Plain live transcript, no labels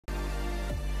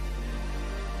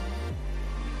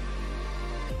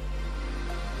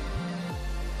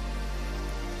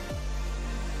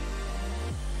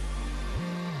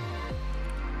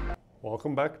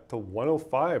welcome back to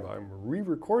 105. I'm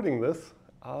re-recording this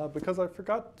because I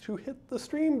forgot to hit the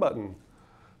stream button.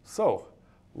 So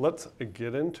let's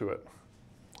get into it.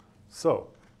 So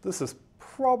this is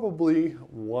probably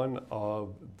one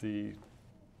of the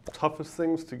toughest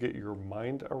things to get your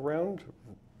mind around,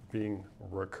 being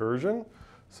recursion.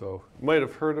 So you might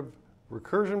have heard of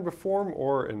recursion before,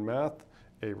 or in math,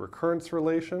 a recurrence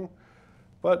relation.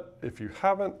 But if you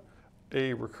haven't,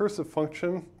 a recursive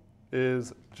function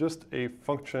is just a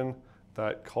function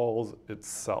that calls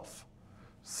itself.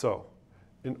 So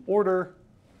in order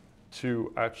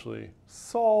to actually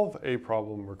solve a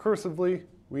problem recursively,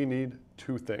 we need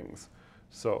two things.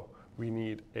 So we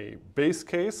need a base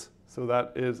case, so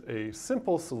that is a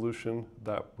simple solution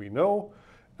that we know,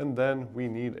 and then we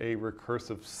need a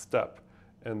recursive step.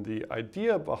 And the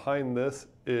idea behind this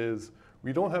is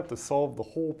we don't have to solve the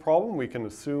whole problem. We can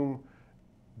assume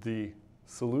the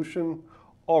solution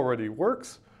already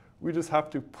works. We just have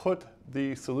to put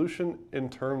the solution in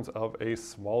terms of a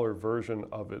smaller version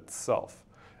of itself.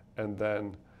 And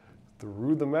then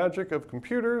through the magic of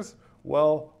computers,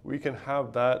 well, we can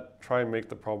have that try and make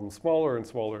the problem smaller and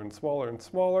smaller and smaller and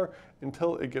smaller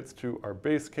until it gets to our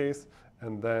base case,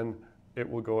 and then it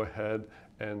will go ahead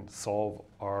and solve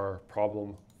our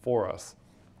problem for us.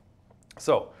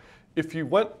 So if you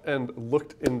went and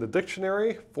looked in the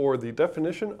dictionary for the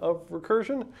definition of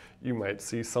recursion, you might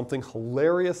see something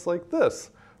hilarious like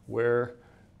this, where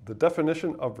the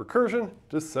definition of recursion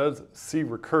just says C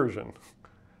recursion.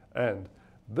 And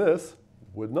this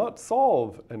would not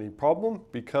solve any problem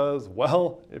because,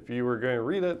 well, if you were going to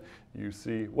read it, you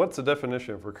see, what's the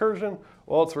definition of recursion?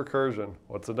 Well, it's recursion.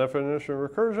 What's the definition of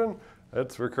recursion?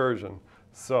 It's recursion.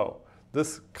 So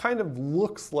this kind of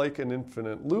looks like an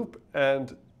infinite loop,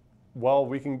 and while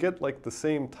we can get like the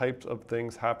same types of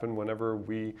things happen whenever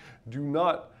we do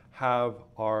not have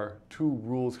our two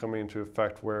rules coming into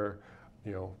effect, where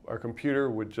our computer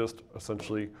would just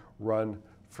essentially run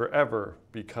forever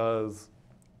because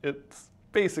it's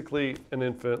basically an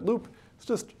infinite loop. It's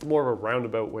just more of a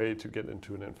roundabout way to get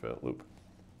into an infinite loop.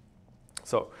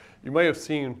 So you might have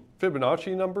seen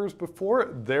Fibonacci numbers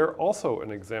before. They're also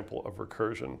an example of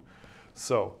recursion.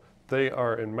 So they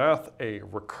are in math a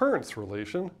recurrence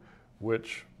relation,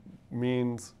 which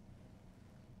means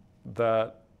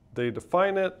that they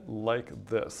define it like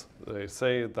this. They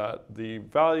say that the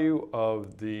value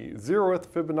of the 0th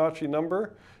Fibonacci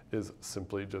number is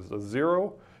simply just a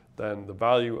 0. Then the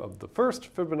value of the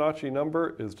first Fibonacci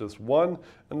number is just 1.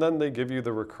 And then they give you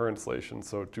the recurrence relation.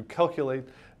 So to calculate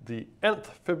the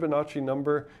nth Fibonacci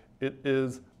number, it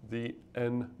is the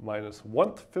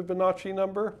n-1th Fibonacci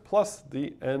number plus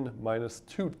the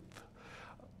n-2th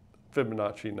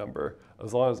Fibonacci number,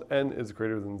 as long as n is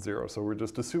greater than 0. So we're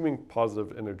just assuming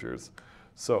positive integers.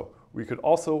 So we could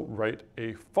also write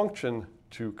a function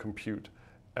to compute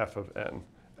f of n.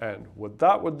 And what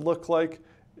that would look like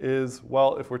is,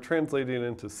 well, if we're translating it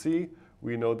into C,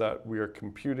 we know that we are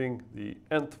computing the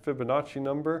nth Fibonacci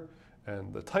number,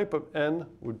 and the type of n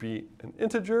would be an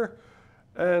integer.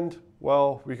 And,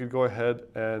 well, we could go ahead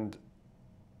and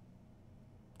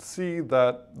see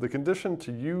that the condition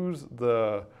to use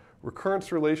the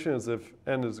recurrence relation is if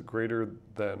n is greater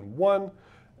than 1.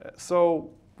 So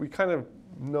we kind of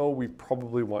know we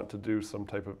probably want to do some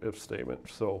type of if statement.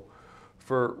 So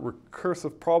for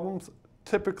recursive problems,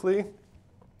 typically,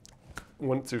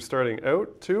 once you're starting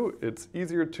out too, it's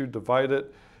easier to divide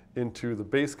it into the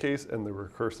base case and the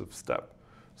recursive step.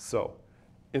 So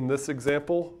in this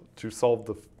example, to solve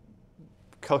the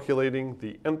calculating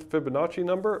the nth Fibonacci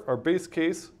number, our base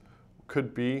case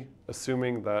could be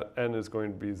assuming that n is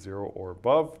going to be 0 or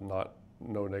above,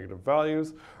 no negative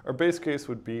values. Our base case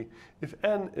would be if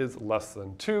n is less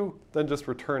than 2, then just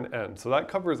return n. So that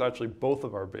covers actually both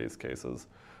of our base cases.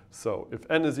 So if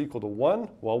n is equal to 1,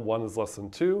 well, 1 is less than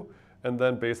 2. And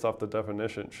then based off the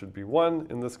definition, it should be 1.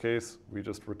 In this case, we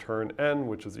just return n,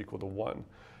 which is equal to 1.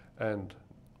 And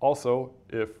also,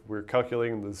 if we're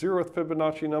calculating the 0th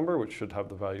Fibonacci number, which should have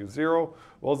the value 0,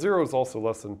 well, 0 is also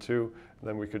less than 2. And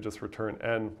then we could just return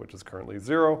n, which is currently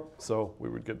 0. So we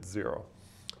would get 0.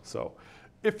 So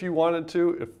if you wanted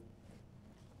to, if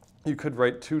you could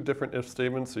write two different if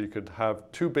statements, so you could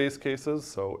have two base cases.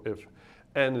 So if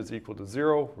n is equal to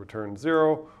 0, return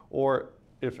 0, or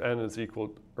if n is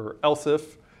equal, or else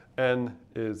if n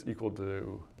is equal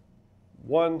to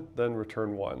 1, then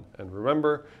return 1. And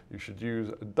remember, you should use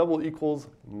a double equals,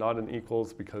 not an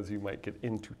equals, because you might get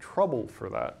into trouble for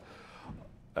that.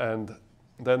 And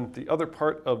then the other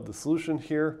part of the solution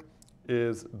here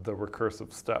is the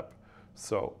recursive step.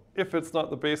 So if it's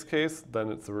not the base case,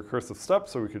 then it's the recursive step,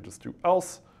 so we could just do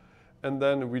else. and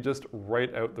then we just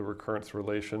write out the recurrence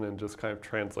relation and just kind of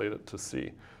translate it to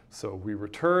C. So we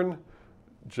return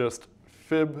just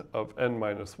fib of n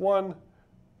minus 1,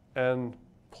 n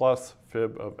plus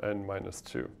fib of n minus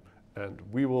 2. And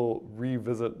we will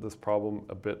revisit this problem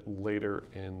a bit later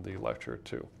in the lecture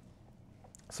too.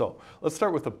 So let's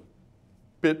start with a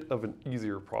bit of an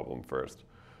easier problem first.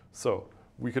 So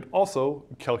we could also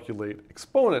calculate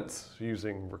exponents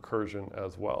using recursion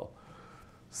as well.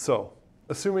 So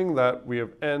assuming that we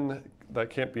have n that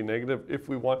can't be negative, if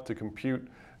we want to compute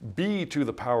b to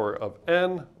the power of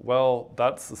n, well,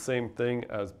 that's the same thing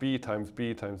as b times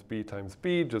b times b times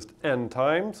b, just n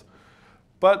times.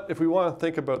 But if we want to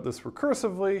think about this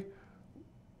recursively,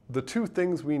 the two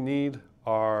things we need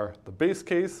are the base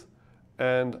case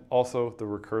and also the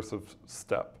recursive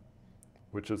step,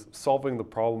 which is solving the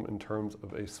problem in terms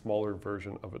of a smaller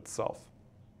version of itself.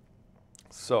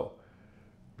 So,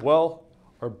 well,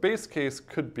 our base case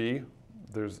could be,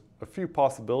 there's a few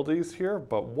possibilities here,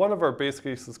 but one of our base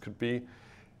cases could be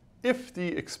if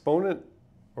the exponent,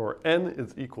 or n,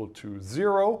 is equal to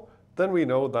 0, then we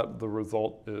know that the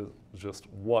result is just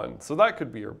 1. So that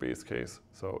could be our base case.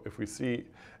 So if we see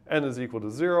n is equal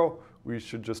to 0, we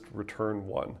should just return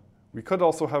 1. We could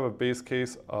also have a base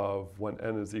case of when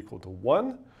n is equal to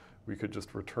 1, we could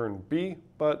just return b,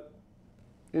 but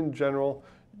in general,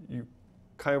 you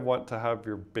kind of want to have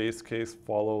your base case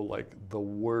follow like the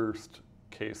worst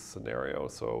case scenario.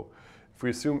 So if we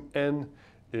assume n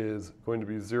is going to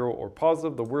be 0 or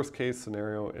positive, the worst case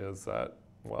scenario is that,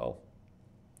 well,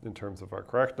 in terms of our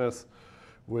correctness,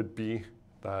 would be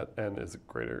that n is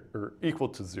greater or equal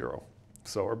to 0.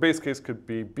 So our base case could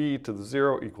be b to the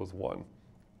 0 equals 1.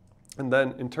 And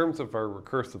then in terms of our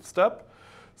recursive step,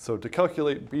 so to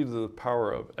calculate b to the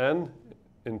power of n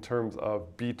in terms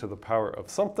of b to the power of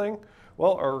something,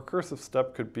 well, our recursive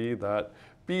step could be that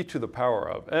b to the power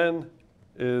of n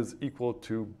is equal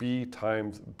to b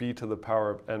times b to the power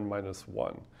of n minus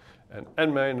 1. And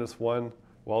n minus 1,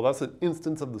 well, that's an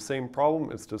instance of the same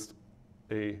problem. It's just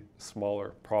a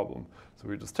smaller problem. So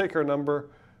we just take our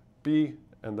number, b,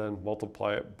 and then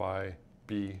multiply it by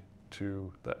b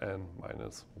to the n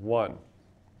minus 1.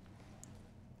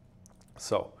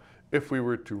 So if we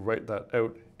were to write that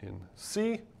out in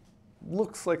C,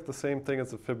 looks like the same thing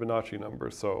as a Fibonacci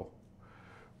number. So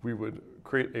we would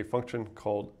create a function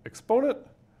called exponent,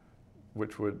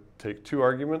 which would take two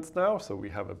arguments now. So we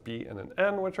have a b and an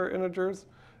n, which are integers.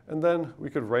 And then we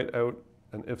could write out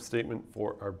an if statement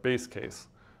for our base case.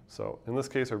 So in this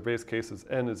case, our base case is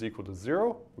n is equal to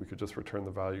 0. We could just return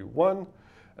the value 1.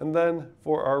 And then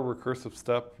for our recursive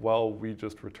step, well, we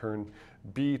just return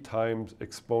b times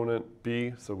exponent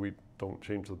b, so we don't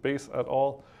change the base at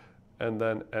all, and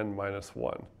then n minus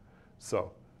 1.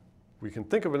 So we can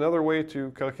think of another way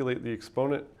to calculate the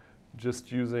exponent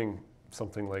just using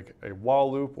something like a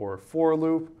while loop or a for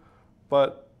loop,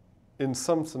 but in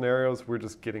some scenarios, we're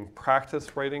just getting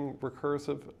practice writing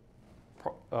recursive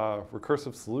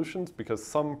solutions because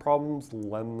some problems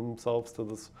lend themselves to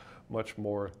this much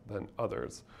more than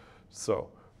others. So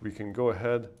we can go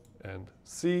ahead and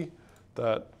see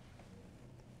that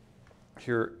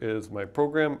here is my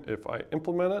program. If I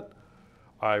implement it,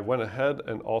 I went ahead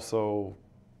and also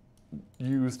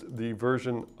used the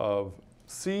version of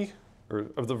C, or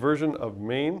of the version of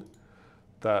main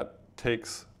that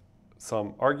takes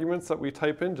some arguments that we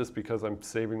type in, just because I'm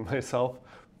saving myself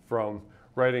from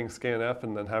writing scanf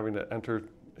and then having to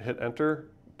hit enter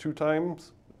 2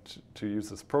 times to use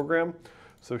this program.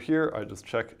 So here I just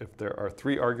check if there are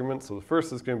 3 arguments. So the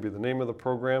first is going to be the name of the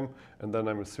program, and then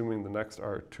I'm assuming the next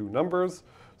are 2 numbers.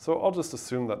 So I'll just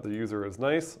assume that the user is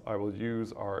nice. I will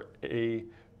use our a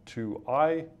to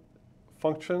I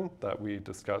function that we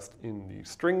discussed in the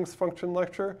strings function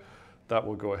lecture. That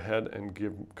will go ahead and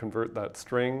convert that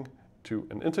string to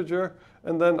an integer,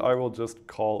 and then I will just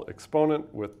call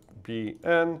exponent with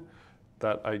bn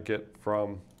that I get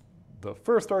from the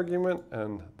first argument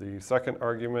and the second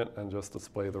argument, and just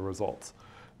display the results.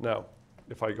 Now,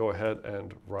 if I go ahead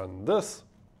and run this,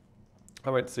 I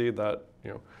might see that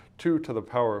 2 to the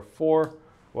power of 4,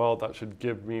 well, that should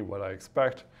give me what I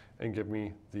expect and give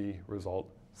me the result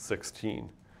 16.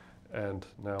 And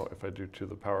now if I do 2 to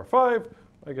the power of 5,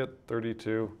 I get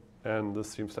 32, and this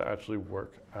seems to actually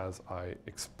work as I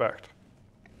expect.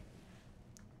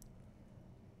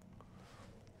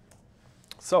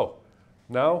 So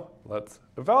now let's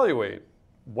evaluate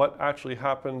what actually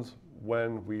happens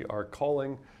when we are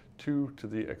calling 2 to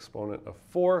the exponent of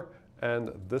 4,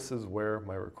 and this is where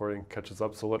my recording catches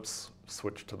up, so let's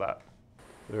switch to that.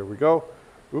 There we go.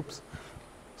 Oops.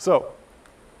 So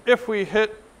if we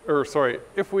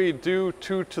do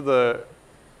 2 to the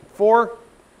 4,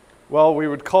 Well, we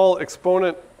would call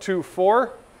exponent 2,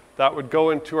 4. That would go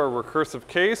into our recursive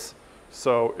case.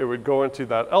 So it would go into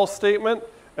that else statement,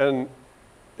 and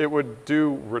it would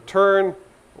do return,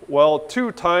 well,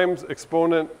 2 times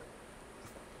exponent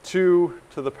 2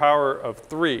 to the power of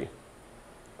 3.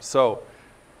 So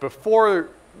before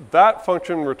that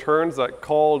function returns that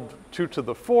called 2 to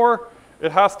the 4,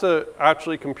 it has to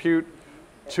actually compute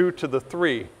 2 to the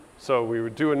 3. So we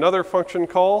would do another function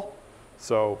call.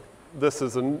 So this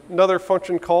is another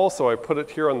function call, so I put it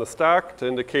here on the stack to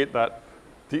indicate that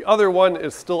the other one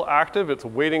is still active. It's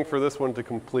waiting for this one to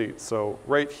complete. So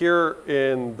right here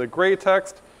in the gray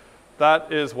text,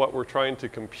 that is what we're trying to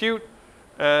compute.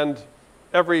 And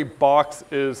every box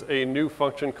is a new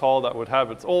function call that would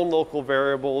have its own local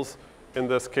variables. In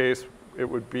this case, it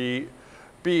would be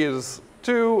b is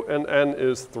 2 and n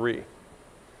is 3.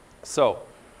 So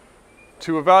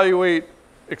to evaluate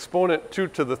exponent 2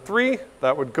 to the 3,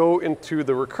 that would go into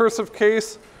the recursive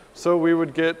case. So we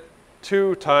would get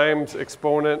 2 times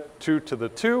exponent 2 to the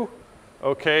 2.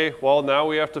 Okay, well now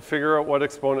we have to figure out what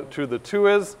exponent 2 to the 2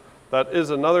 is. That is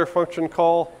another function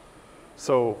call.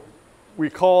 So we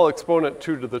call exponent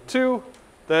 2 to the 2,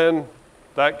 then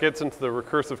that gets into the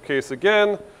recursive case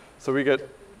again. So we get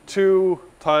 2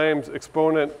 times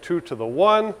exponent 2 to the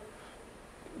 1.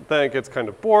 Then it gets kind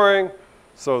of boring.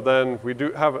 So then we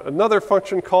do have another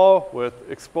function call with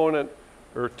exponent,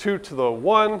 or 2 to the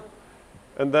 1.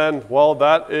 And then, well,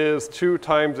 that is 2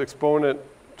 times exponent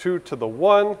 2 to the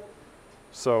 1.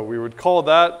 So we would call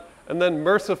that. And then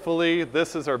mercifully,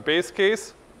 this is our base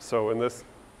case. So in this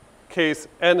case,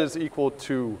 n is equal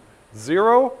to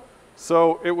 0.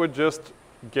 So it would just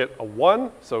get a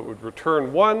 1. So it would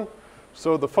return 1.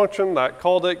 So the function that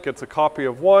called it gets a copy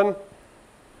of 1.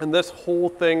 And this whole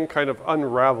thing kind of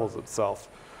unravels itself.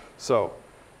 So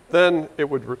then it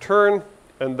would return.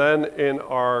 And then in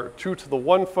our 2 to the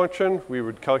 1 function, we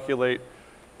would calculate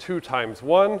 2 times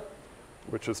 1,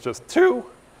 which is just 2.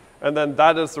 And then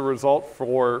that is the result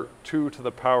for 2 to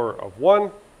the power of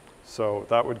 1. So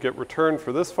that would get returned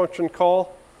for this function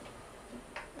call.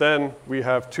 Then we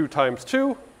have 2 times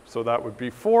 2, so that would be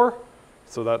 4.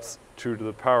 So that's 2 to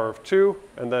the power of 2.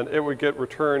 And then it would get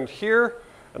returned here.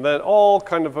 And then it all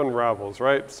kind of unravels,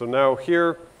 right? So now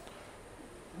here,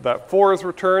 that 4 is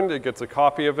returned. It gets a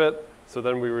copy of it. So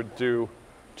then we would do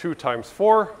 2 times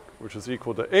 4, which is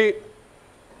equal to 8,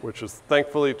 which is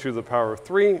thankfully 2 to the power of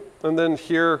 3. And then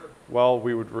here, well,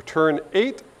 we would return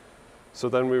 8. So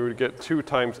then we would get 2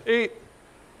 times 8.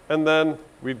 And then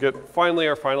we'd get finally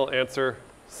our final answer,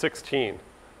 16.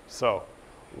 So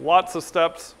lots of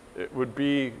steps. It would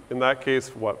be, in that case,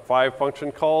 what, 5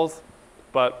 function calls?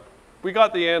 But we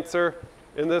got the answer.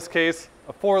 In this case,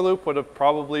 a for loop would have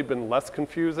probably been less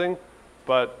confusing.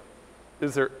 But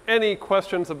is there any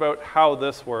questions about how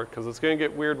this worked? Because it's going to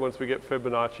get weird once we get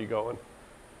Fibonacci going.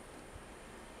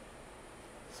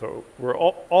 So we're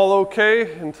all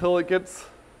okay until it gets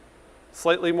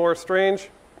slightly more strange.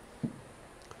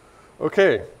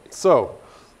 Okay, so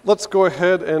let's go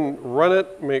ahead and run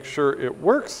it, make sure it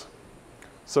works.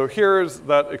 So here's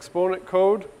that exponent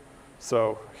code.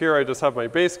 So here I just have my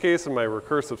base case and my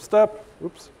recursive step.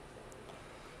 Oops.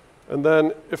 And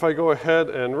then if I go ahead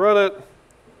and run it,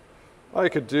 I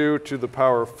could do 2 to the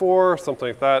power of 4, something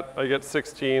like that. I get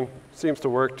 16. Seems to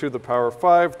work. 2 to the power of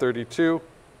 5, 32.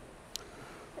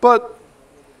 But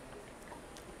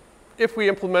if we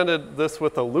implemented this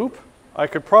with a loop, I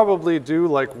could probably do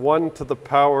like 1 to the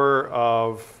power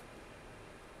of,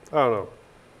 I don't know,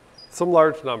 some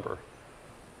large number.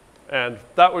 And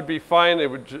that would be fine. It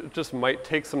would just might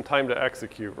take some time to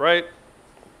execute, right?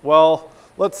 Well,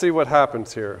 let's see what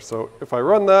happens here. So if I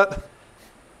run that,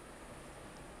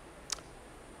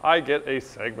 I get a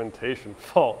segmentation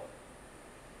fault.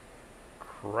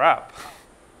 Crap.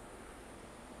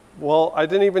 Well, I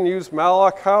didn't even use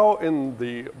malloc. How in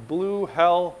the blue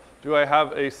hell do I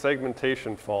have a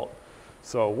segmentation fault?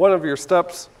 So one of your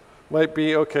steps might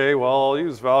be, okay, well, I'll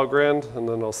use Valgrind, and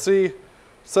then I'll see. It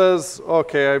says,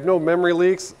 okay, I have no memory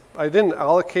leaks. I didn't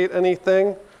allocate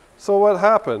anything. So what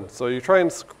happened? So you try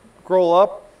and scroll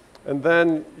up, and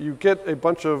then you get a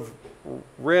bunch of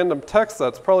random text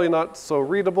that's probably not so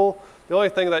readable. The only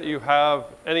thing that you have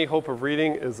any hope of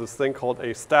reading is this thing called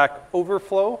a stack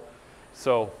overflow.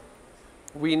 So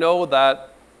we know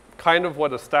that kind of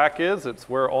what a stack is. It's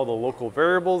where all the local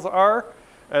variables are.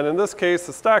 And in this case,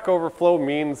 the stack overflow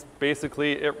means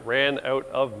basically it ran out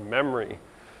of memory.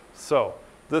 So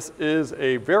this is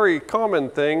a very common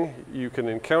thing you can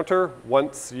encounter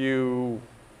once you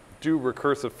do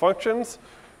recursive functions,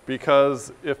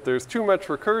 because if there's too much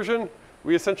recursion,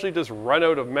 we essentially just run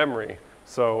out of memory.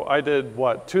 So I did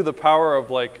what, 2 to the power of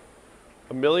like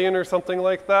 1,000,000 or something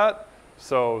like that.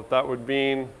 So that would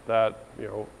mean that,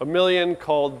 1,000,000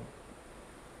 called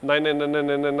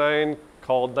 99999,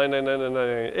 called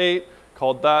 99998,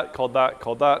 called that, called that,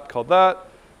 called that, called that.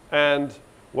 And,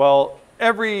 well,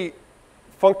 every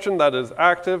function that is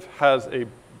active has a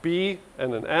b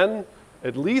and an n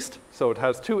at least, so it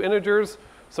has 2 integers.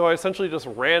 So I essentially just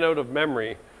ran out of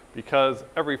memory because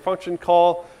every function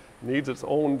call needs its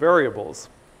own variables.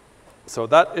 So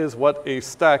that is what a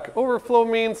Stack Overflow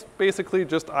means. Basically,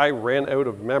 just I ran out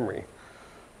of memory.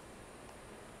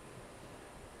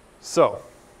 So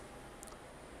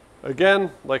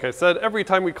again, like I said, every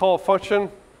time we call a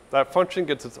function, that function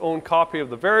gets its own copy of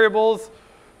the variables.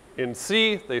 In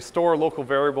C, they store local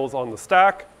variables on the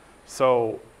stack.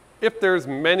 So if there's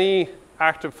many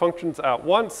active functions at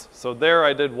once, so there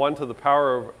I did 1 to the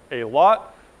power of a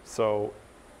lot. So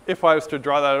if I was to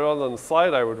draw that out on the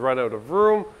slide, I would run out of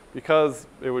room because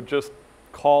it would just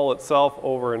call itself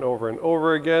over and over and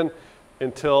over again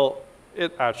until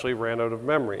it actually ran out of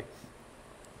memory.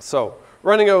 So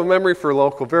running out of memory for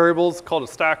local variables called a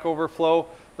Stack Overflow.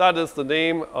 That is the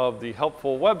name of the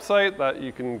helpful website that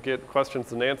you can get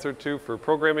questions and answers to for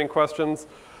programming questions.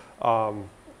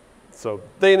 So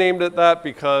they named it that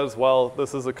because, well,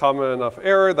 this is a common enough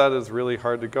error that is really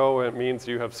hard to go, and it means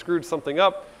you have screwed something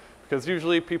up, because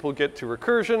usually people get to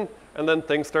recursion and then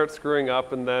things start screwing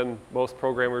up, and then most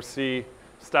programmers see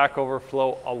Stack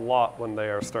Overflow a lot when they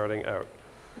are starting out.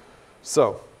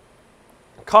 So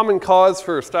common cause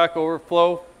for Stack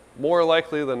Overflow, more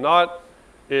likely than not,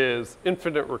 is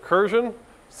infinite recursion.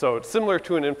 So it's similar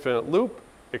to an infinite loop,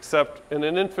 except in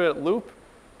an infinite loop,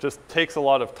 just takes a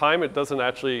lot of time. It doesn't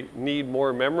actually need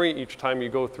more memory each time you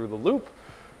go through the loop.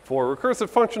 For recursive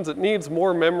functions, it needs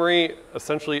more memory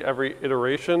essentially every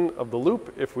iteration of the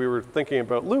loop if we were thinking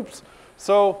about loops.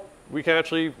 So we can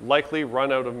actually likely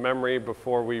run out of memory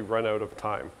before we run out of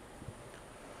time.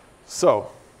 So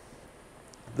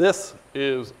this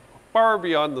is far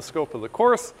beyond the scope of the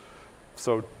course.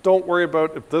 So don't worry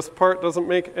about if this part doesn't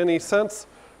make any sense.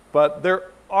 But there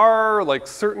are like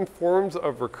certain forms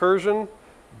of recursion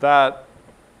that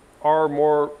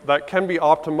can be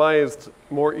optimized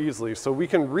more easily. So we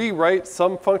can rewrite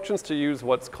some functions to use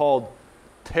what's called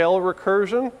tail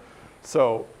recursion.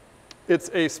 So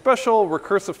it's a special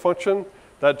recursive function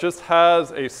that just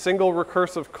has a single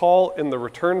recursive call in the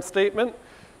return statement.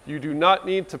 You do not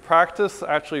need to practice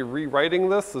actually rewriting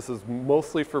this. This is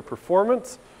mostly for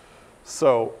performance.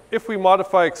 So if we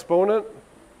modify exponent,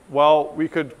 well, we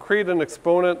could create an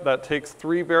exponent that takes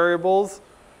 3 variables.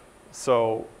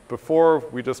 So before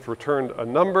we just returned a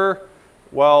number.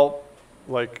 Well,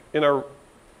 like in our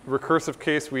recursive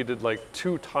case, we did like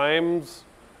 2 times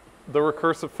the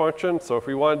recursive function. So if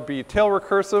we want to be tail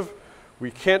recursive,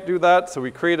 we can't do that. So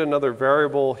we create another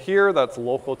variable here that's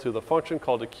local to the function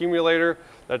called accumulator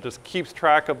that just keeps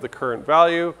track of the current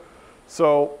value.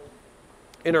 So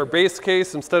in our base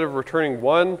case, instead of returning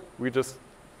 1, we just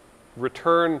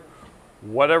return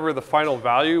whatever the final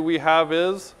value we have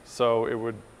is. So it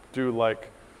would do like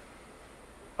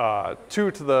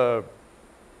 2 to the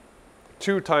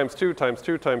 2 times 2 times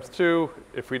 2 times 2.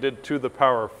 If we did 2 to the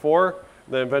power of 4,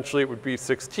 then eventually it would be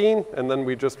 16. And then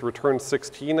we just return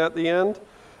 16 at the end.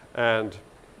 And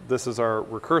this is our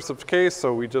recursive case.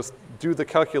 So we just do the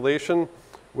calculation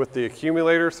with the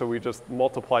accumulator. So we just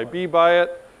multiply b by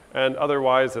it. And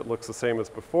otherwise, it looks the same as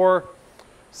before.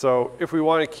 So if we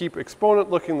want to keep exponent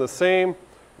looking the same,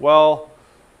 well,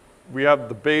 we have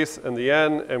the base and the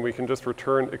n, and we can just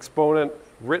return exponent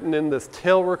written in this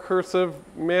tail recursive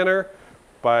manner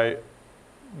by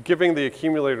giving the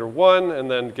accumulator 1 and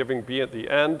then giving b at the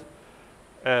end.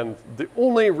 And the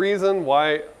only reason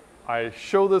why I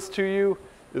show this to you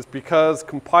is because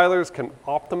compilers can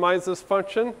optimize this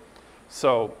function.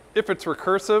 So if it's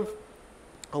recursive,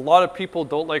 a lot of people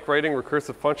don't like writing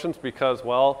recursive functions because,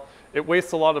 well, it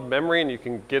wastes a lot of memory and you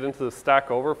can get into the Stack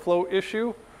Overflow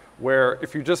issue, where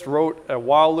if you just wrote a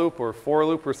while loop or for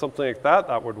loop or something like that,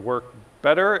 that would work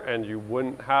better and you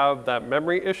wouldn't have that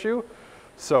memory issue.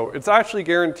 So it's actually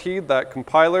guaranteed that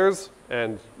compilers,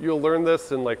 and you'll learn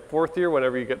this in like 4th year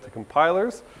whenever you get to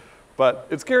compilers, but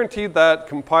it's guaranteed that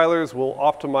compilers will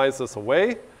optimize this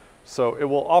away. So it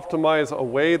will optimize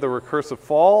away the recursive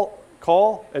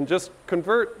call and just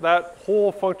convert that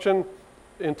whole function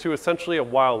into essentially a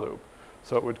while loop.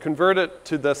 So it would convert it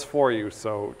to this for you.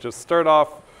 So just start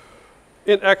off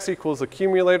int x equals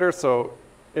accumulator. So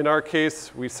in our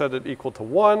case, we set it equal to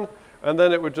 1. And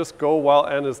then it would just go while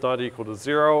n is not equal to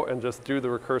 0 and just do the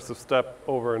recursive step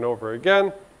over and over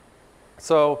again.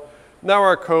 So now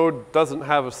our code doesn't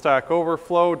have a Stack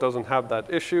Overflow, doesn't have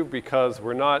that issue because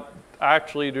we're not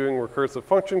actually doing recursive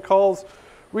function calls.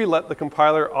 We let the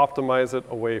compiler optimize it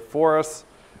away for us.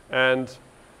 And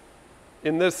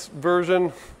in this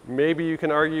version, maybe you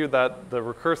can argue that the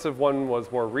recursive one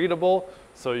was more readable,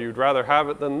 so you'd rather have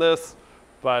it than this.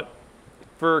 But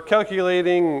for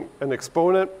calculating an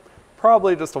exponent,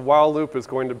 probably just a while loop is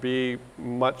going to be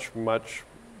much, much,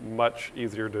 much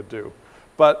easier to do.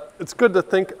 But it's good to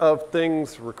think of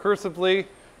things recursively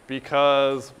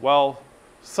because, well,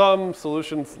 some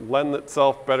solutions lend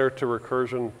itself better to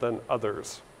recursion than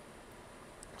others.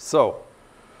 So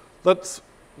let's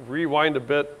rewind a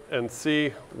bit and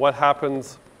see what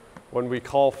happens when we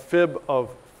call fib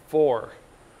of 4.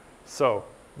 So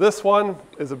this one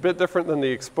is a bit different than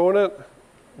the exponent,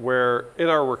 where in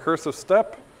our recursive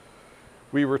step,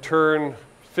 we return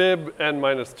fib n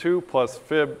minus 2 plus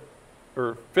fib,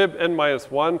 or fib n minus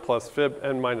 1 plus fib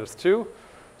n minus 2.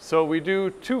 So we do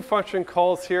two function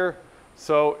calls here.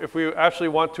 So if we actually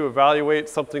want to evaluate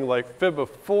something like fib of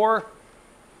 4,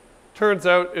 turns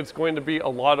out it's going to be a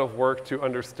lot of work to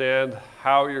understand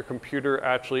how your computer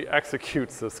actually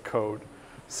executes this code.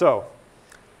 So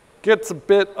gets a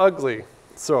bit ugly.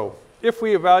 So if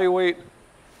we evaluate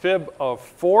fib of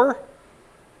 4,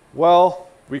 well,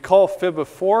 we call fib of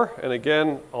 4, and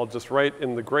again, I'll just write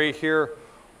in the gray here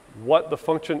what the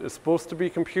function is supposed to be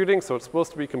computing. So it's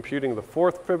supposed to be computing the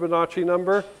 4th Fibonacci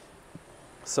number.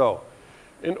 So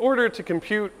in order to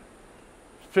compute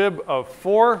fib of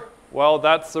 4, well,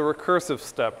 that's the recursive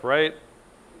step, right?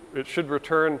 It should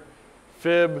return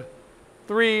fib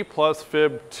 3 plus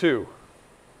fib 2.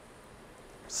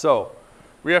 So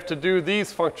we have to do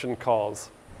these function calls.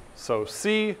 So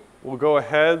C will go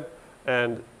ahead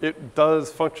and it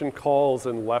does function calls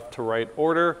in left to right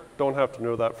order. Don't have to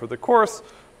know that for the course,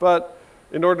 but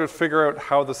in order to figure out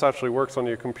how this actually works on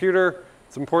your computer,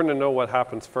 it's important to know what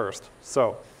happens first.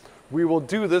 So we will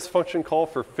do this function call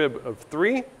for fib of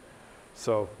 3.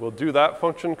 So we'll do that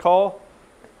function call.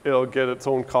 It'll get its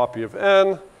own copy of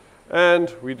n.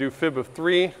 And we do fib of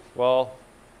 3. Well,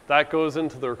 that goes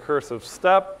into the recursive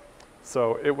step.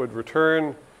 So it would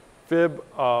return fib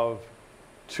of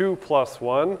 2 plus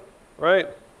 1, right?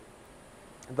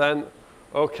 Then,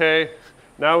 okay,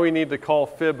 now we need to call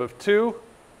fib of 2.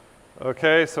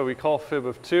 Okay, so we call fib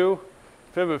of 2.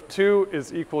 Fib of 2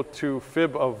 is equal to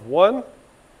fib of 1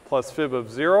 plus fib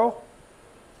of 0.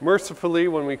 Mercifully,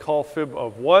 when we call fib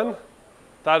of 1,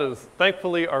 that is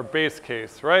thankfully our base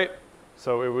case, right?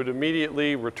 So it would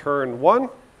immediately return 1.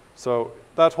 So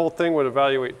that whole thing would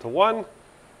evaluate to 1.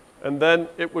 And then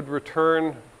it would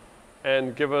return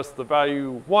and give us the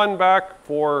value 1 back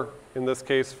for, in this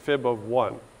case, fib of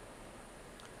 1.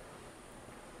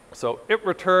 So it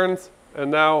returns, and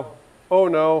now, oh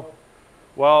no,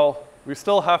 well, we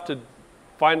still have to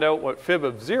find out what fib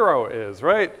of 0 is,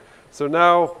 right? So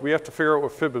now we have to figure out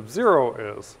what fib of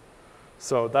 0 is.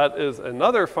 So that is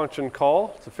another function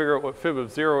call to figure out what fib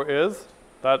of 0 is.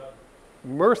 That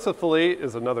mercifully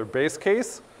is another base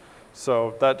case.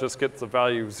 So that just gets the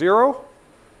value 0.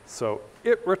 So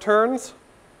it returns.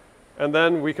 And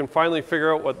then we can finally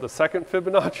figure out what the second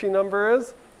Fibonacci number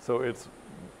is. So it's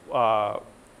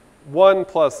 1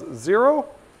 plus 0.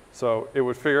 So it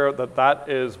would figure out that that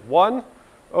is 1.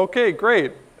 Okay,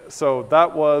 great. So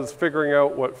that was figuring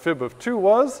out what fib of 2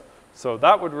 was. So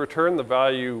that would return the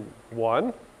value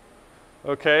 1.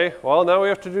 Okay, well, now we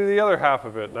have to do the other half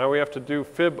of it. Now we have to do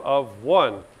fib of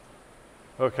 1.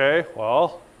 Okay,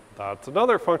 well, that's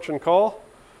another function call.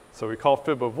 So we call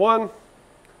fib of 1.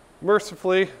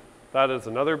 Mercifully, that is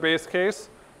another base case.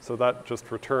 So that just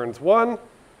returns 1.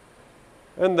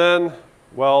 And then,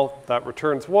 well, that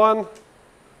returns 1.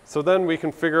 So then we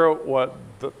can figure out what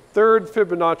the third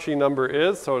Fibonacci number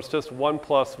is. So it's just 1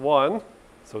 plus 1.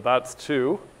 So that's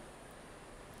 2.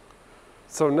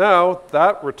 So now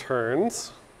that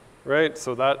returns, right?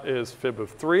 So that is fib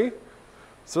of 3.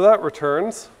 So that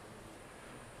returns.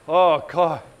 Oh,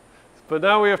 God. But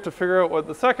now we have to figure out what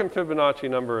the second Fibonacci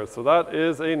number is. So that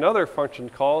is another function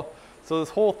call. So this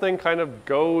whole thing kind of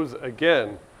goes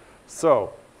again.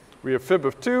 So we have fib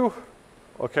of 2.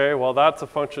 Okay, well, that's a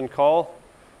function call.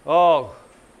 Oh,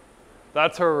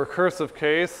 that's our recursive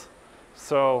case.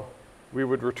 So we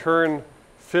would return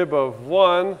fib of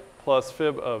 1 plus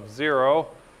fib of 0.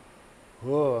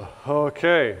 Ugh,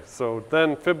 okay, so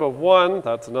then fib of 1,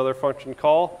 that's another function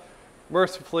call.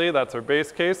 Mercifully, that's our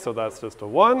base case, so that's just a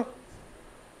 1.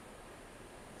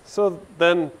 So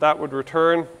then that would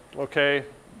return, okay,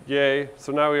 yay.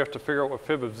 So now we have to figure out what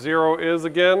fib of 0 is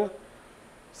again.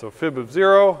 So fib of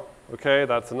 0, okay,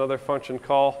 that's another function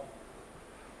call.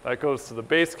 That goes to the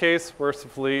base case.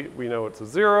 Mercifully, we know it's a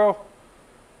 0.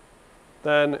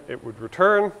 Then it would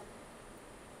return.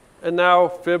 And now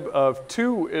fib of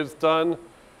 2 is done.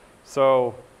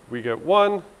 So we get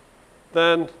 1,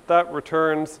 then that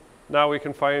returns. Now we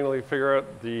can finally figure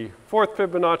out the fourth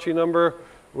Fibonacci number,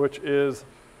 which is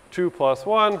 2 plus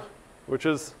 1, which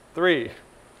is 3.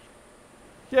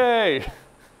 Yay!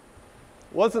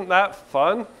 Wasn't that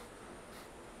fun?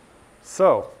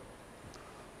 So,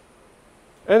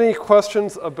 any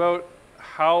questions about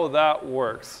how that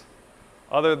works?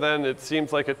 Other than it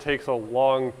seems like it takes a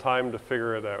long time to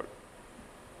figure it out.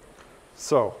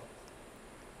 So,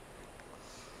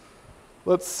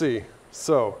 let's see.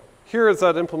 So, here is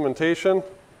that implementation.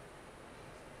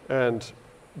 And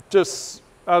just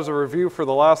as a review for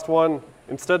the last one,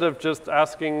 instead of just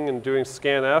asking and doing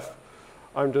scanf,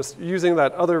 I'm just using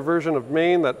that other version of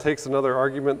main that takes another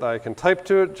argument that I can type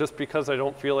to it just because I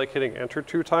don't feel like hitting enter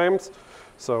 2 times.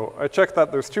 So I check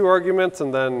that there's 2 arguments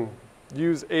and then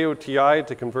use AOTI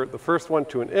to convert the first one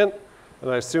to an int. And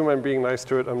I assume I'm being nice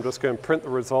to it. I'm just going to print the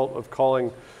result of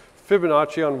calling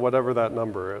Fibonacci on whatever that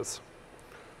number is.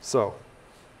 So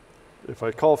if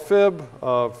I call fib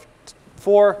of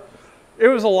 4, it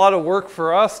was a lot of work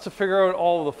for us to figure out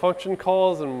all of the function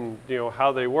calls and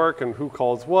how they work and who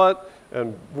calls what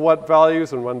and what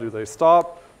values and when do they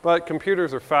stop. But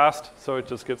computers are fast, so it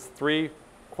just gets 3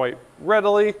 quite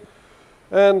readily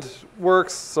and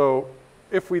works. So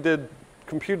if we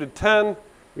computed 10,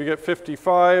 we get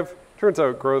 55. Turns out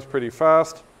it grows pretty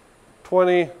fast.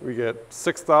 20, we get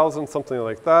 6,000, something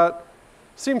like that.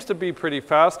 Seems to be pretty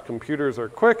fast. Computers are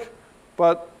quick.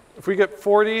 But if we get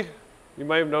 40, you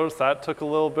might have noticed that took a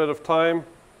little bit of time.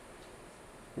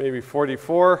 Maybe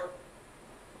 44.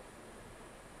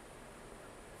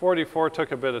 44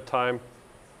 took a bit of time.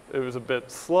 It was a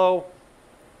bit slow.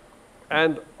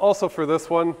 And also for this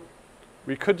one,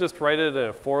 we could just write it in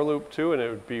a for loop too, and it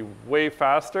would be way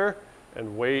faster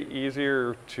and way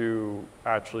easier to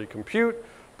actually compute.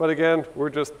 But again, we're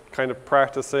just kind of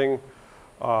practicing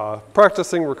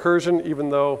recursion, even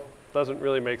though it doesn't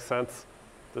really make sense.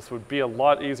 This would be a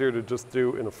lot easier to just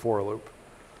do in a for loop.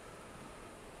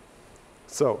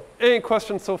 So, any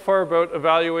questions so far about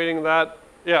evaluating that?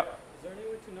 Yeah? Is there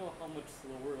any way to know how much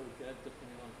slower it'll get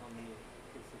depending on how many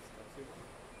recursive steps you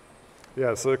have?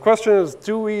 Yeah, so the question is,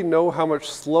 do we know how much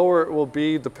slower it will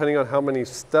be depending on how many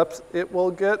steps it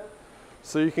will get?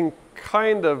 So you can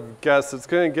kind of guess it's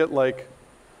going to get like,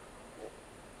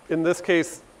 in this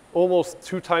case, almost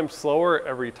 2 times slower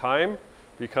every time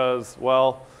because,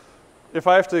 well, if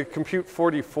I have to compute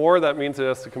 44, that means it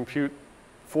has to compute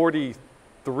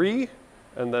 43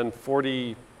 and then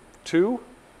 42.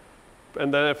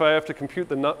 And then if I have to compute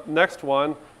the next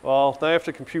one, well, then I have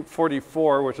to compute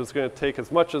 44, which is going to take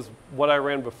as much as what I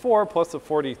ran before plus a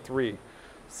 43.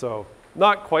 So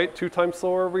not quite 2 times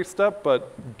slower every step,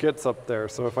 but gets up there.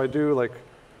 So if I do like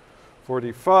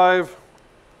 45,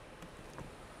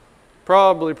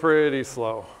 probably pretty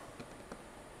slow.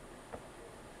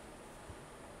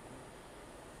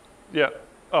 Yeah.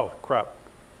 Oh, crap.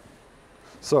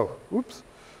 So, oops.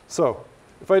 So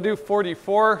if I do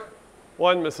 44,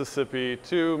 1 Mississippi,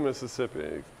 2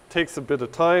 Mississippi, takes a bit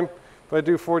of time. If I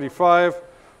do 45,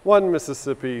 1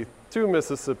 Mississippi, 2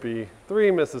 Mississippi,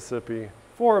 3 Mississippi,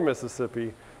 4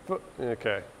 Mississippi.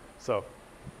 Okay, so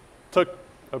took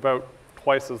about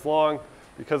twice as long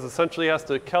because essentially it has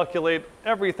to calculate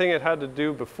everything it had to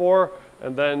do before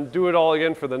and then do it all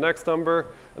again for the next number.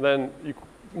 And then you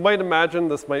might imagine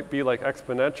this might be like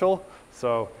exponential.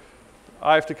 So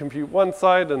I have to compute one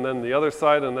side and then the other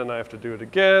side, and then I have to do it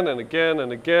again and again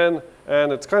and again,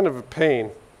 and it's kind of a pain.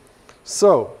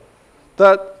 So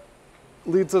that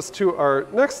leads us to our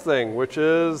next thing, which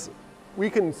is we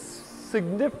can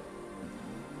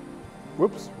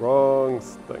whoops, wrong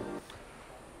thing.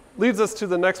 Leads us to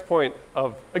the next point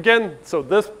of, again, so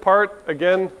this part,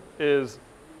 again, is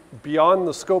beyond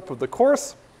the scope of the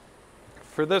course.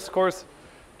 For this course,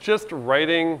 just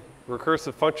writing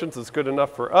recursive functions is good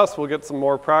enough for us. We'll get some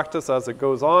more practice as it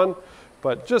goes on.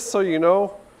 But just so you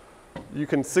know, you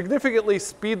can significantly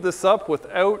speed this up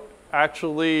without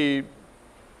actually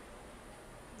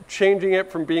changing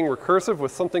it from being recursive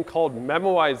with something called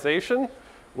memoization,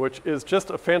 which is just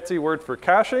a fancy word for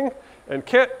caching. And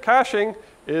caching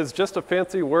is just a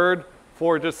fancy word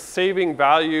for just saving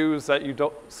values that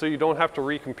so you don't have to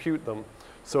recompute them.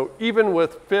 So even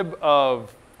with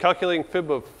calculating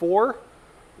fib of 4,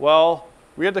 well,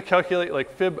 we had to calculate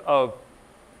like fib of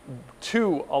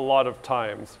 2 a lot of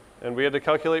times. And we had to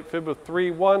calculate fib of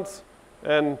 3 once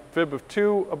and fib of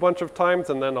 2 a bunch of times,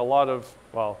 and then a lot of,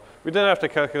 well, we didn't have to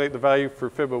calculate the value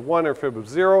for fib of 1 or fib of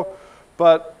 0,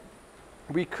 but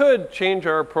we could change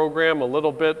our program a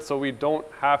little bit so we don't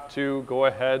have to go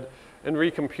ahead and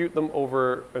recompute them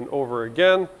over and over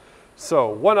again. So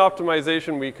one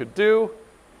optimization we could do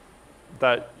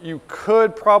that you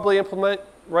could probably implement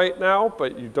right now,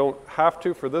 but you don't have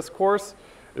to for this course,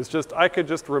 is just I could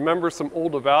just remember some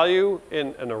old value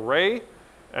in an array,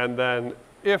 and then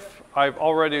if I've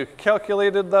already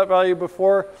calculated that value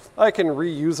before, I can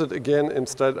reuse it again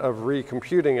instead of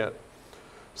recomputing it.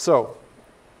 So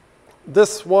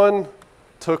this one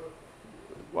took,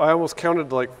 I almost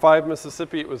counted like 5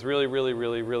 Mississippi. It was really, really,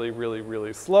 really, really, really,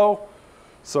 really slow.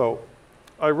 So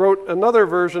I wrote another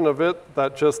version of it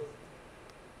that just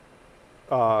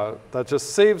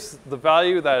saves the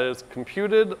value that is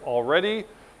computed already.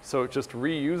 So it just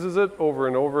reuses it over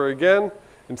and over again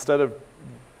instead of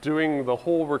doing the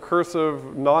whole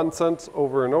recursive nonsense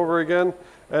over and over again.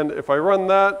 And if I run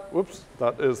that, whoops,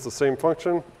 that is the same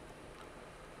function.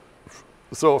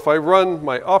 So if I run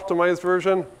my optimized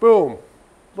version, boom,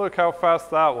 look how fast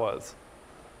that was.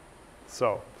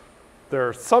 So there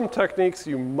are some techniques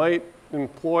you might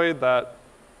employ that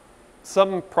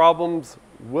some problems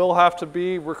will have to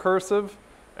be recursive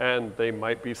and they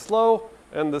might be slow,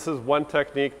 and this is one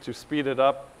technique to speed it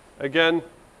up. Again,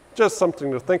 just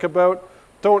something to think about.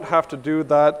 Don't have to do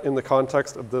that in the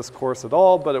context of this course at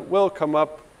all, but it will come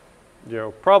up,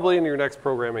 probably in your next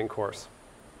programming course.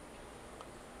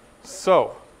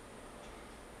 So,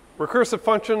 recursive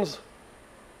functions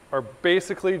are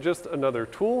basically just another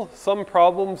tool. Some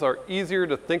problems are easier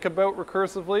to think about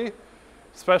recursively,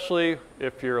 especially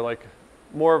if you're like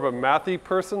more of a mathy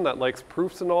person that likes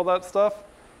proofs and all that stuff.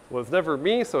 It was never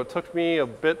me, so it took me a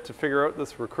bit to figure out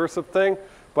this recursive thing.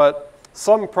 But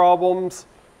some problems,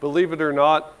 believe it or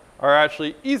not, are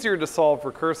actually easier to solve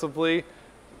recursively.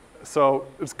 So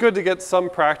it's good to get some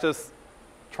practice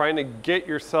trying to get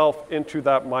yourself into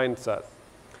that mindset.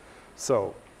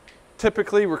 So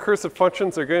typically, recursive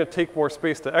functions are going to take more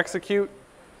space to execute.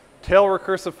 Tail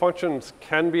recursive functions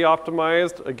can be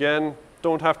optimized. Again,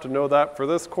 don't have to know that for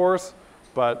this course,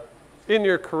 but in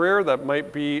your career, that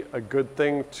might be a good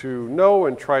thing to know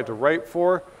and try to write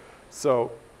for.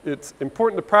 So it's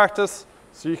important to practice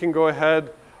so you can go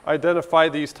ahead, identify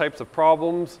these types of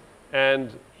problems,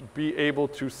 and be able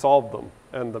to solve them.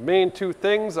 And the main two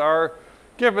things are,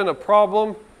 given a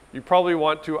problem, you probably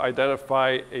want to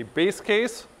identify a base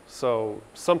case, so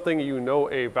something you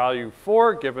know a value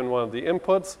for, given one of the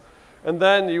inputs. And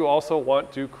then you also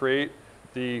want to create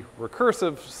the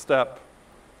recursive step.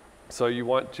 So you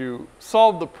want to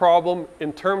solve the problem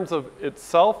in terms of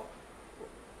itself.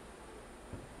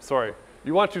 Sorry,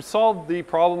 you want to solve the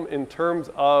problem in terms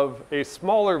of a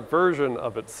smaller version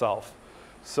of itself.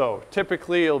 So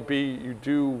typically it'll be you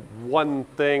do one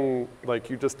thing, like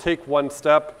you just take one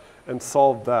step and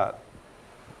solve that.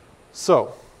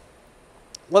 So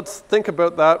let's think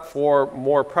about that for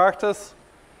more practice.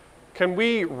 Can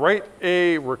we write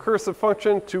a recursive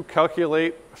function to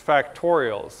calculate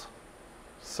factorials?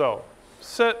 So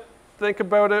sit, think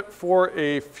about it for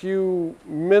a few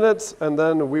minutes, and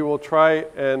then we will try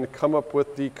and come up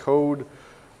with the code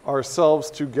ourselves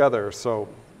together. So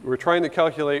we're trying to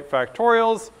calculate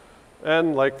factorials,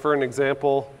 and like for an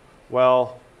example,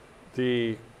 well,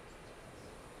 the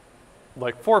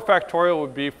 4 factorial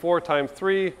would be 4 times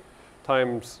 3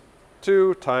 times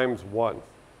 2 times 1.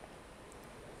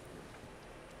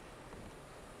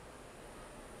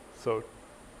 So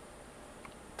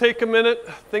take a minute,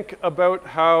 think about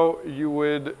how you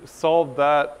would solve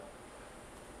that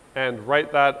and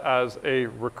write that as a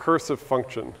recursive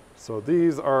function. So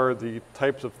these are the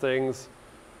types of things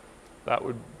that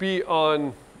would be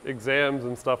on exams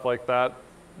and stuff like that.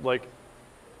 Like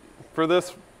for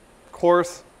this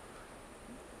course,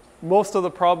 most of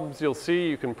the problems you'll see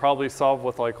you can probably solve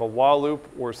with like a while loop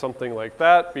or something like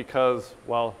that because,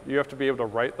 well, you have to be able to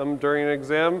write them during an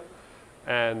exam,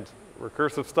 and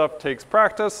recursive stuff takes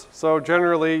practice. So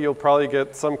generally, you'll probably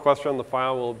get some question on the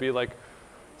file will be like,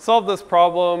 solve this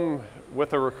problem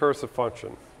with a recursive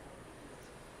function.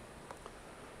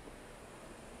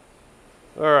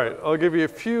 All right, I'll give you a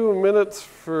few minutes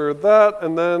for that,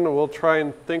 and then we'll try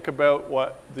and think about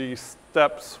what the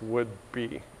steps would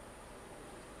be.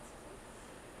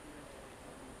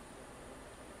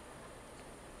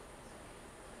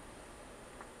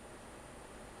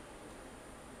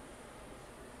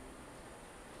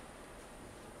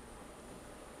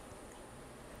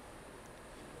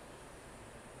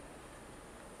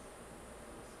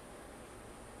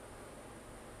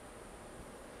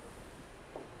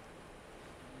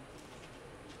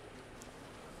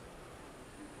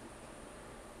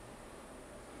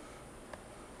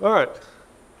 All right.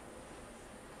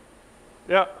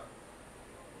 Yeah.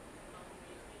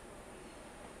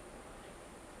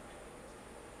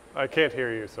 I can't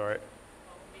hear you, sorry.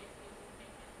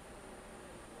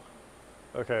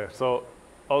 Okay, so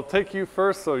I'll take you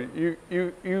first, so you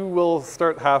will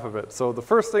start half of it. So the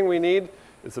first thing we need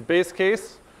is a base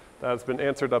case. That's been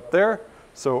answered up there.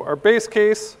 So our base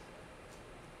case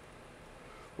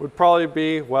would probably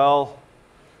be, well,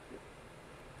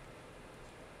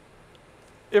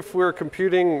 if we're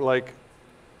computing like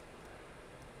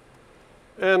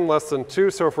n less than 2,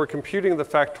 so if we're computing the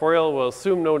factorial, we'll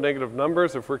assume no negative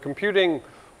numbers. If we're computing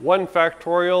 1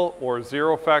 factorial or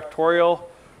 0 factorial,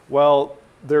 well,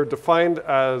 they're defined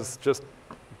as just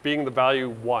being the value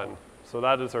 1. So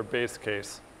that is our base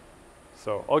case.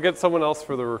 So I'll get someone else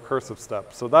for the recursive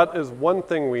step. So that is one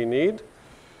thing we need.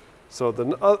 So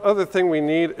the other thing we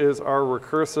need is our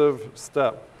recursive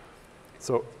step.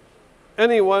 So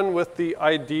anyone with the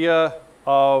idea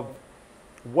of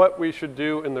what we should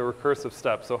do in the recursive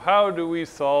step. So how do we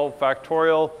solve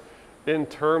factorial in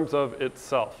terms of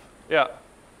itself? Yeah.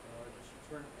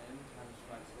 Just return n times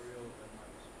factorial n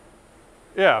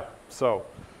minus 1. Yeah, so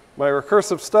my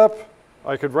recursive step,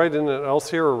 I could write in an else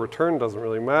here or return, doesn't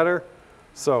really matter.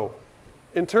 So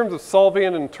in terms of solving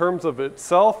it in terms of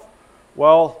itself,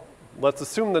 well, let's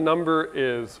assume the number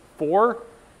is 4.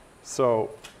 So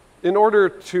in order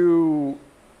to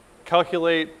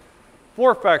calculate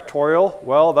 4 factorial,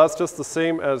 well, that's just the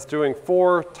same as doing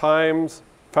 4 times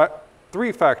 3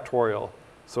 factorial.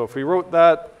 So if we wrote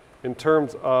that in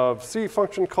terms of C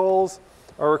function calls,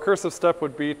 our recursive step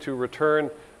would be to return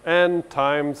n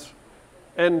times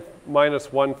n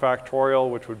minus 1 factorial,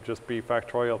 which would just be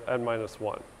factorial of n minus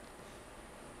 1.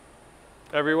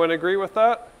 Everyone agree with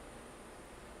that?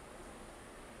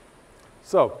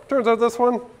 So turns out this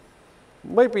one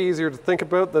might be easier to think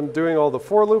about than doing all the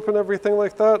for loop and everything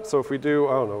like that. So if we do,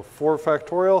 I don't know, 4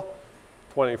 factorial,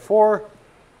 24,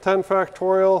 10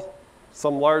 factorial,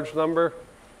 some large number,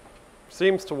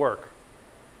 seems to work.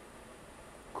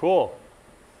 Cool.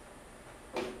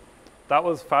 That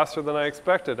was faster than I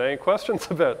expected. Any questions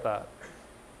about that?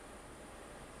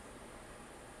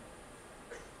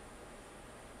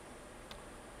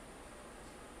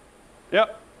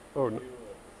 Yep. Oh, no.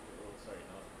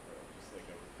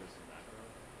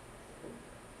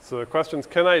 So the question is,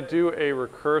 can I do a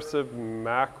recursive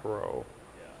macro?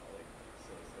 Yeah, like,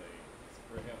 so it's like,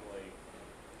 for example, like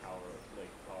power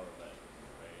event,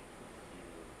 right? You,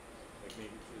 like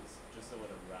maybe it's just so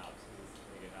when it wraps, because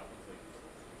like it happens like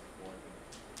before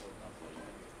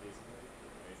compilation, basically,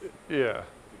 right? Yeah.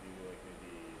 Could you do like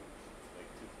maybe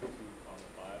like 2,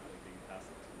 5, like you can pass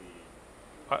it to the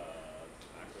macro and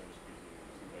just gives you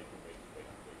 2 by 2 by 2 by 2 by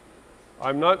 2.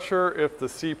 I'm not sure if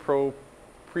the C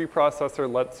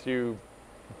preprocessor lets you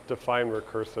define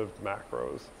recursive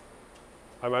macros.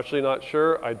 I'm actually not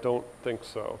sure. I don't think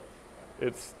so.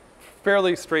 It's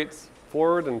fairly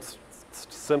straightforward and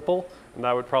simple, and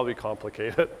that would probably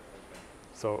complicate it.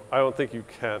 So I don't think you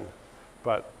can.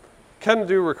 But can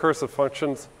do recursive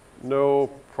functions, no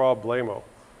problemo.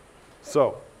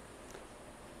 So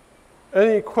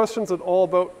any questions at all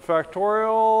about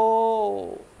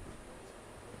factorial?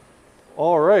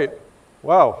 All right.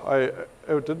 Wow, I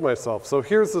outdid myself. So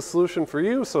here's the solution for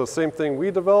you. So same thing we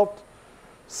developed.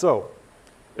 So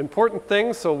important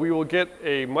things. So we will get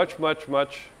a much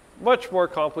more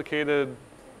complicated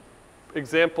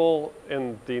example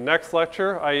in the next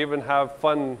lecture. I even have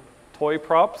fun toy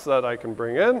props that I can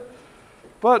bring in.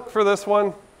 But for this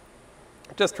one,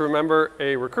 just remember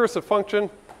a recursive function,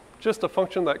 just a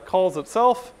function that calls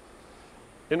itself.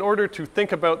 In order to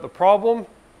think about the problem,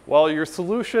 well, your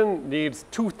solution needs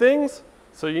 2 things.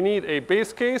 So you need a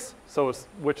base case,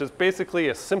 which is basically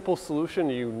a simple solution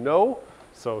you know.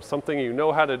 So something you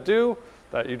know how to do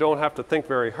that you don't have to think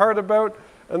very hard about.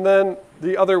 And then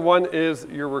the other one is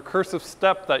your recursive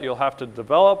step that you'll have to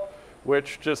develop,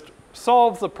 which just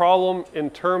solves the problem in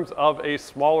terms of a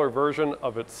smaller version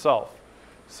of itself.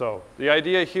 So the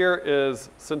idea here is,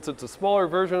 since it's a smaller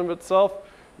version of itself,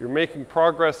 you're making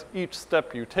progress each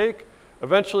step you take.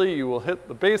 Eventually, you will hit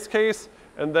the base case,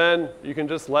 and then you can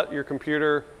just let your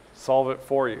computer solve it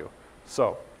for you.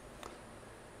 So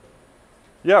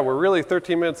yeah, we're really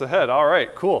 13 minutes ahead. All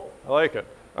right, cool. I like it.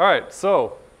 All right,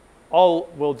 so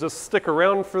we'll just stick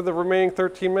around for the remaining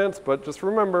 13 minutes, but just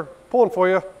remember, pulling for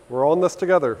you. We're all in this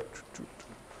together.